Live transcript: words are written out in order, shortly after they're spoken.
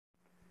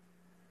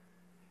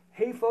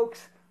Hey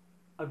folks,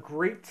 a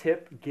great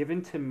tip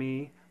given to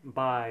me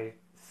by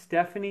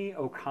Stephanie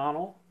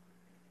O'Connell: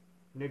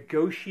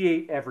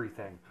 negotiate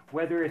everything.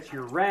 Whether it's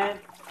your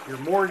rent, your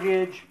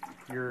mortgage,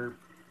 your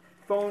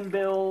phone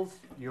bills,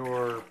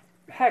 your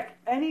heck,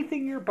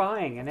 anything you're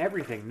buying and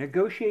everything,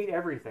 negotiate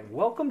everything.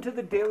 Welcome to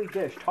the Daily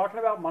Dish, talking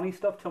about money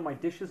stuff till my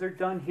dishes are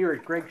done here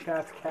at Greg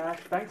Chats Cash.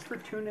 Thanks for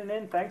tuning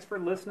in. Thanks for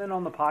listening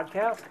on the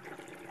podcast.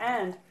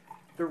 And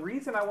the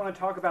reason I want to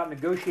talk about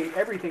negotiate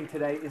everything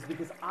today is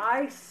because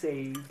I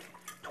saved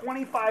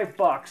 25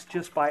 bucks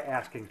just by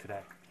asking today.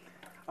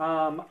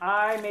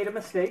 I made a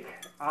mistake.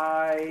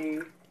 I,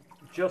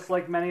 just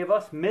like many of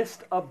us,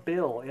 missed a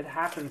bill. It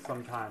happens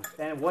sometimes.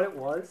 And what it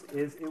was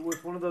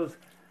one of those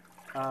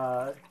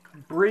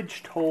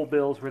bridge toll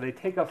bills where they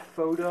take a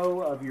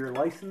photo of your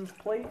license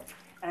plate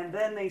and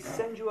then they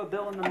send you a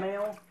bill in the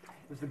mail.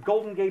 It was the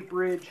Golden Gate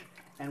Bridge.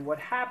 And what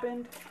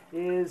happened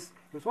is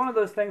it was one of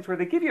those things where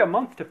they give you a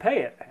month to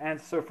pay it.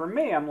 And so for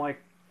me, I'm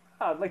like,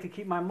 I'd like to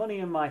keep my money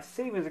in my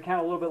savings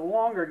account a little bit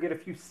longer, get a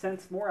few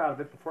cents more out of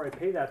it before I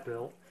pay that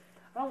bill.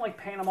 I don't like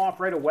paying them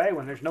off right away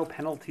when there's no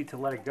penalty to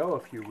let it go a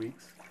few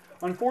weeks.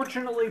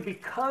 Unfortunately,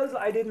 because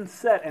I didn't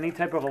set any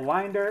type of a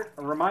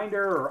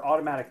reminder or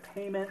automatic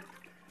payment,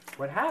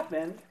 what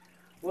happened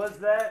was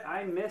that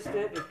I missed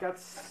it. It got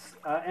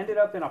ended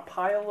up in a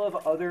pile of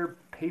other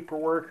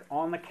paperwork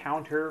on the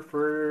counter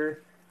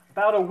for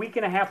about a week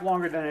and a half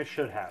longer than it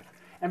should have.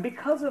 And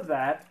because of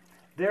that,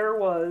 there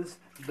was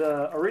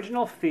the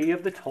original fee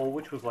of the toll,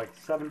 which was like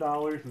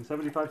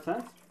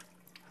 $7.75,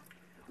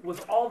 was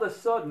all of a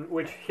sudden,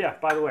 which, yeah,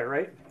 by the way,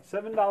 right?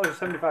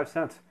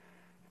 $7.75. It's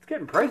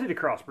getting pricey to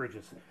cross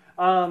bridges.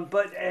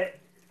 But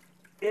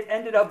it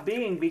ended up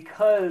being,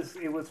 because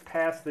it was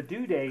past the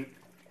due date,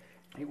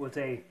 it was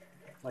a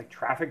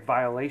traffic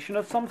violation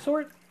of some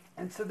sort.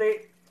 And so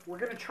they were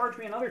going to charge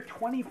me another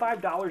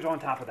 $25 on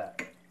top of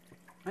that.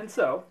 And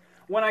so,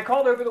 when I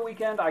called over the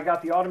weekend, I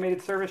got the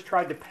automated service,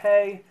 tried to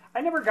pay.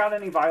 I never got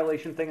any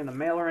violation thing in the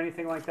mail or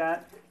anything like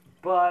that,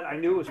 but I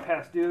knew it was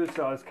past due,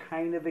 so I was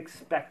kind of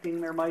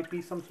expecting there might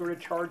be some sort of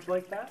charge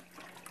like that.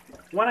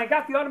 When I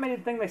got the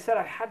automated thing, they said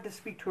I had to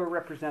speak to a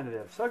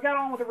representative. So I got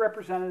on with a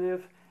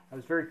representative. I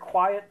was very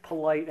quiet,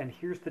 polite, and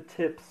here's the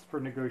tips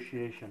for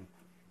negotiation.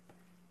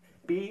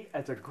 Be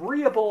as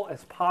agreeable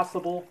as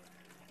possible.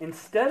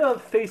 Instead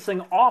of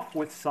facing off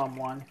with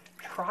someone,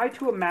 try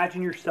to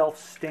imagine yourself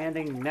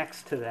standing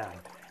next to them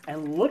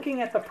and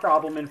looking at the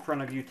problem in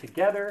front of you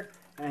together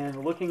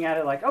and looking at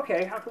it like,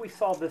 okay, how can we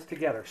solve this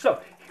together? So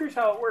here's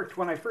how it worked.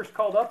 When I first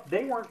called up,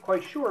 they weren't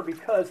quite sure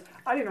because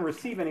I didn't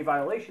receive any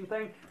violation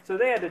thing. So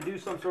they had to do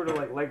some sort of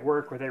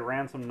legwork where they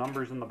ran some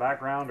numbers in the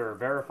background or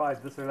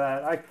verified this or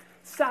that. I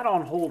sat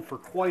on hold for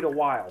quite a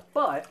while.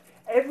 But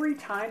every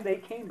time they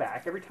came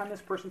back, every time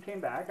this person came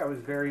back, I was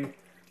very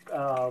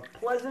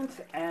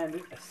pleasant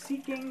and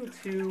seeking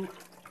to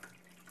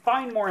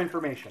find more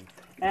information.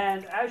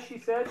 And as she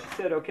said,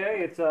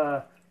 okay,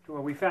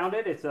 we found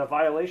it. It's a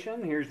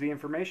violation. Here's the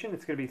information.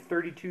 It's going to be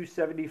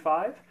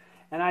 $32.75.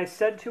 And I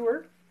said to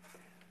her,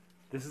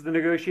 this is the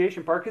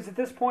negotiation part, because at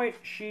this point,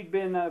 she'd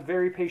been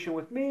very patient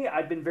with me.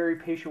 I'd been very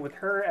patient with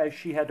her as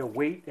she had to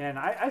wait. And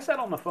I sat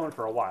on the phone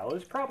for a while. It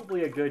was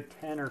probably a good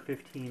 10 or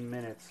 15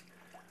 minutes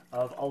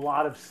of a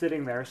lot of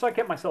sitting there. So I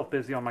kept myself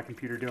busy on my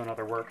computer doing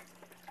other work.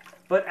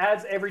 But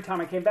as every time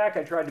I came back,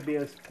 I tried to be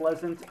as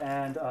pleasant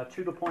and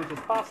to the point as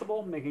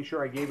possible, making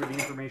sure I gave her the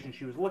information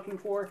she was looking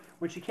for.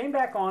 When she came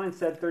back on and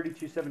said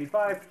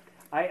 $32.75,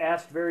 I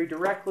asked very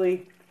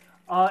directly,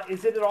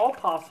 is it at all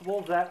possible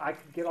that I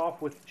could get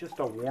off with just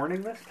a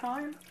warning this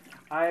time?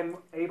 I'm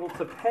able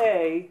to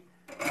pay,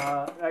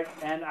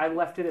 and I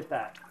left it at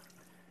that.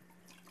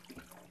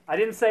 I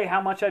didn't say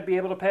how much I'd be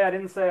able to pay. I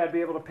didn't say I'd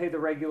be able to pay the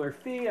regular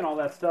fee and all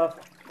that stuff.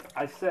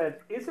 I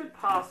said, is it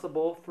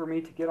possible for me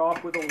to get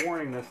off with a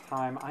warning this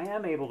time? I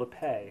am able to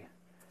pay.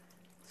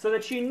 So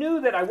that she knew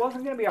that I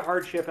wasn't going to be a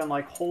hardship and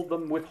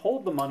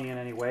withhold the money in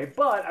any way,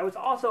 but I was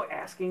also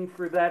asking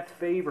for that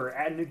favor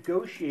and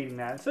negotiating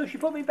that. So she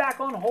put me back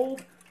on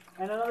hold,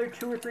 and another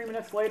 2 or 3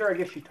 minutes later, I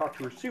guess she talked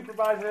to her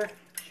supervisor.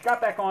 She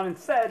got back on and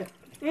said,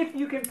 if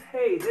you can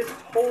pay this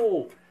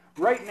toll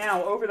right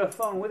now over the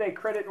phone with a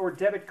credit or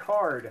debit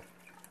card,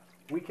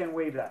 we can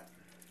waive that.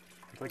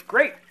 It's like,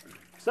 great.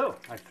 So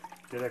I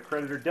did a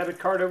credit or debit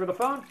card over the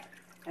phone,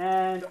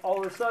 and all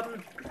of a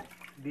sudden,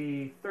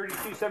 the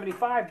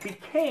 $32.75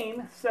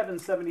 became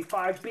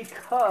 $7.75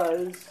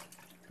 because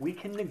we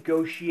can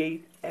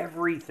negotiate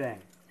everything.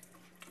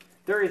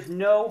 There is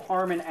no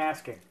harm in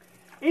asking.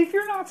 If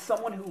you're not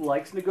someone who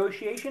likes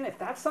negotiation, if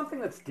that's something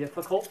that's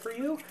difficult for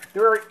you,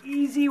 there are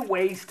easy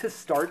ways to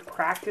start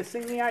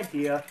practicing the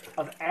idea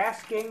of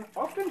asking,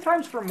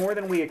 oftentimes for more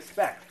than we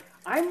expect.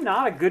 I'm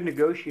not a good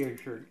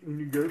negotiator.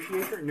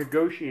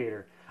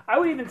 I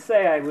would even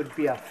say I would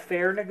be a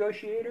fair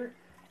negotiator,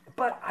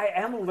 but I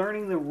am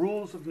learning the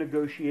rules of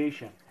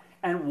negotiation.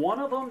 And one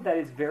of them that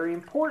is very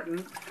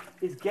important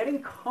is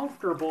getting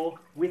comfortable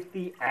with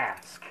the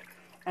ask.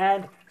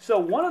 And so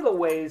one of the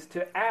ways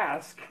to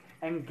ask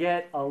and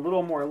get a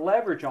little more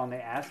leverage on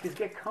the ask is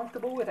get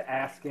comfortable with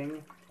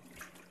asking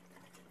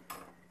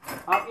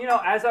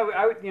As I'm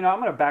going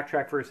to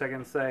backtrack for a second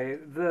and say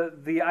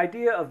the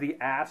idea of the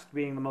ask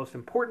being the most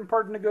important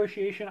part of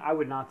negotiation, I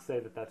would not say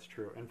that that's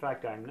true. In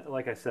fact,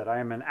 like I said, I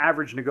am an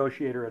average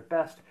negotiator at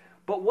best.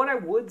 But what I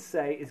would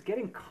say is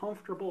getting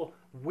comfortable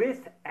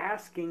with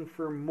asking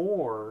for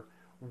more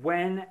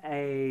when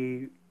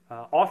a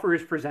offer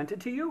is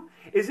presented to you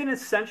is an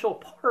essential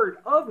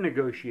part of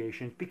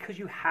negotiations, because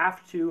you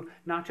have to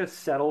not just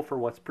settle for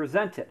what's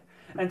presented.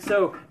 And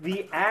so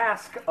the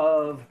ask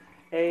of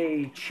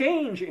a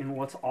change in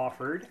what's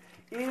offered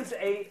is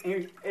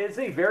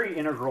a very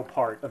integral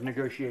part of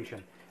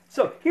negotiation.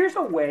 So here's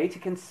a way to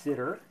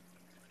consider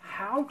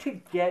how to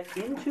get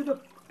into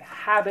the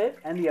habit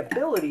and the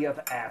ability of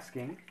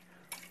asking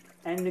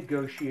and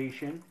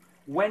negotiation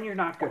when you're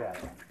not good at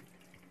it.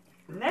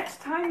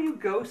 Next time you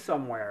go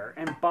somewhere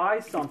and buy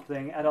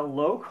something at a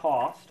low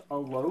cost, a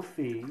low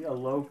fee, a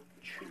low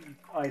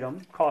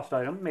cost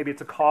item, maybe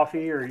it's a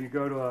coffee, or you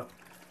go to a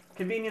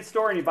convenience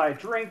store and you buy a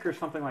drink or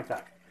something like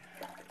that.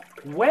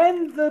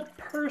 When the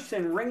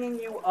person ringing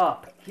you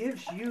up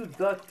gives you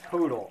the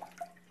total,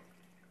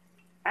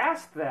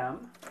 ask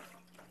them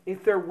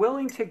if they're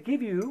willing to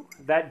give you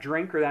that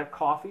drink or that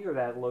coffee or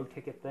that low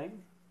ticket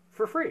thing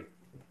for free.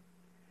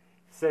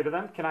 Say to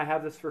them, can I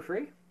have this for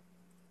free?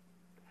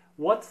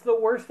 What's the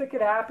worst that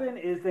could happen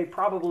is they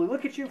probably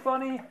look at you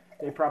funny,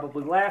 they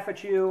probably laugh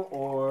at you,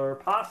 or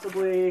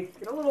possibly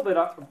get a little bit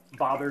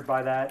bothered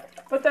by that.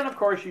 But then, of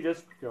course, you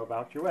just go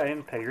about your way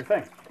and pay your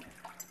thing.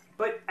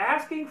 But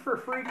asking for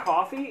free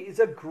coffee is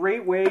a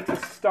great way to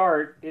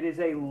start. It is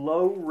a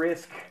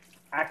low-risk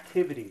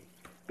activity.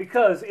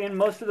 Because in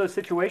most of those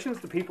situations,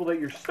 the people that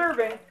you're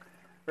serving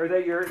or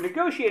that you're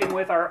negotiating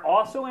with are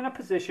also in a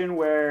position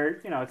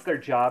where, it's their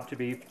job to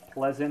be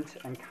pleasant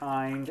and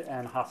kind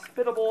and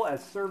hospitable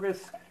as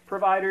service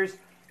providers.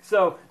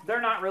 So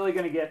they're not really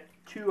going to get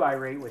too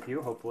irate with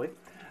you, hopefully.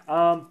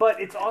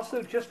 But it's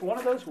also just one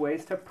of those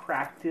ways to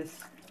practice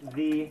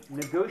the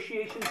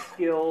negotiation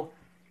skill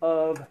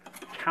of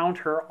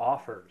counter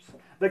offers.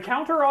 The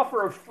counter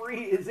offer of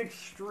free is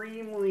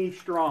extremely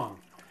strong.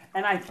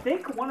 And I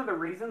think one of the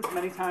reasons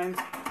many times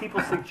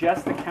people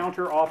suggest the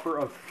counter offer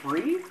of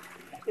free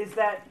is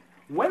that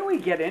when we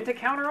get into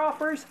counter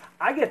offers,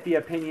 I get the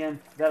opinion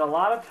that a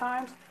lot of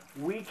times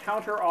we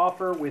counter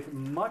offer with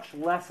much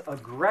less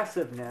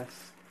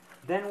aggressiveness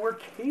than we're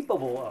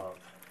capable of.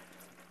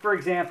 For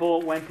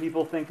example, when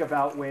people think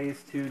about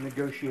ways to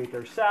negotiate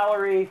their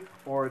salary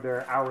or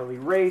their hourly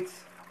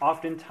rates,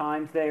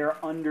 oftentimes they are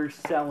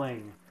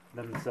underselling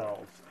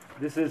themselves.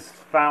 This is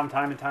found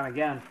time and time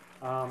again.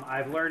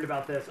 I've learned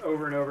about this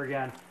over and over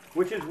again,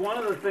 which is one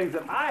of the things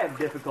that I have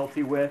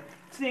difficulty with,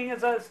 seeing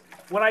as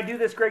when I do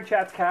this Greg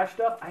Chats Cash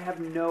stuff, I have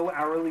no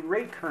hourly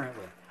rate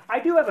currently. I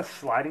do have a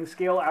sliding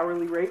scale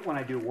hourly rate when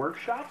I do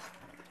workshops,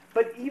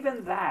 but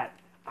even that,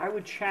 I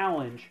would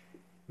challenge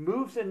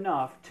moves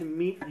enough to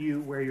meet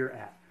you where you're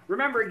at.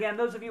 Remember, again,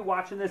 those of you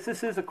watching this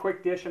is a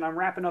quick dish, and I'm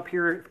wrapping up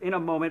here in a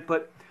moment,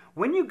 but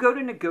when you go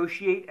to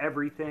negotiate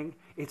everything,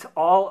 it's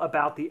all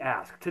about the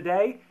ask.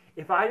 Today,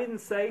 if I didn't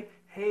say,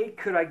 hey,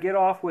 could I get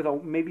off with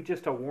maybe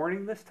just a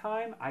warning this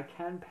time? I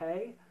can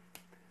pay.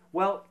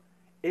 Well,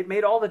 it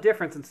made all the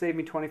difference and saved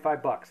me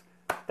 $25.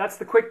 That's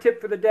the quick tip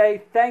for the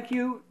day. Thank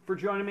you for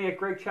joining me at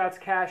Greg Chats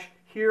Cash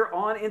here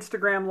on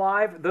Instagram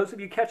Live. Those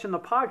of you catching the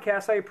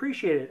podcast, I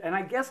appreciate it. And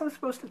I guess I'm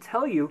supposed to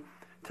tell you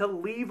to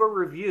leave a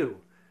review.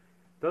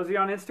 Those of you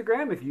on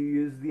Instagram, if you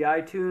use the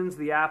iTunes,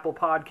 the Apple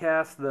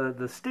Podcasts,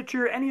 the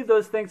Stitcher, any of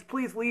those things,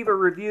 please leave a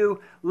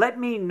review. Let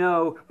me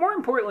know. More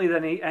importantly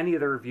than any of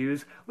the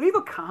reviews, leave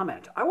a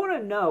comment. I want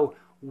to know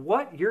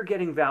what you're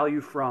getting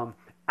value from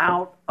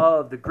out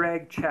of the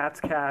Greg Chats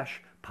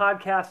Cash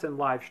podcast and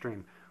live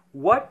stream.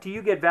 What do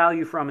you get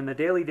value from in the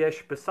Daily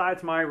Dish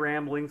besides my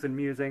ramblings and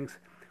musings?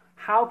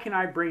 How can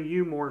I bring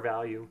you more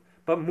value?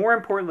 But more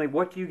importantly,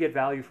 what do you get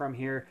value from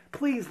here?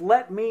 Please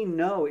let me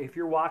know if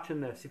you're watching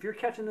this. If you're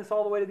catching this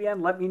all the way to the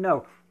end, let me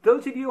know.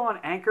 Those of you on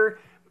Anchor,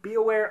 be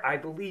aware, I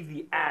believe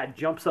the ad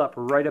jumps up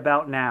right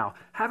about now.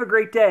 Have a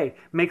great day.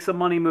 Make some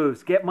money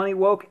moves. Get money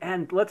woke,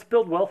 and let's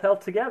build wealth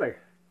health together.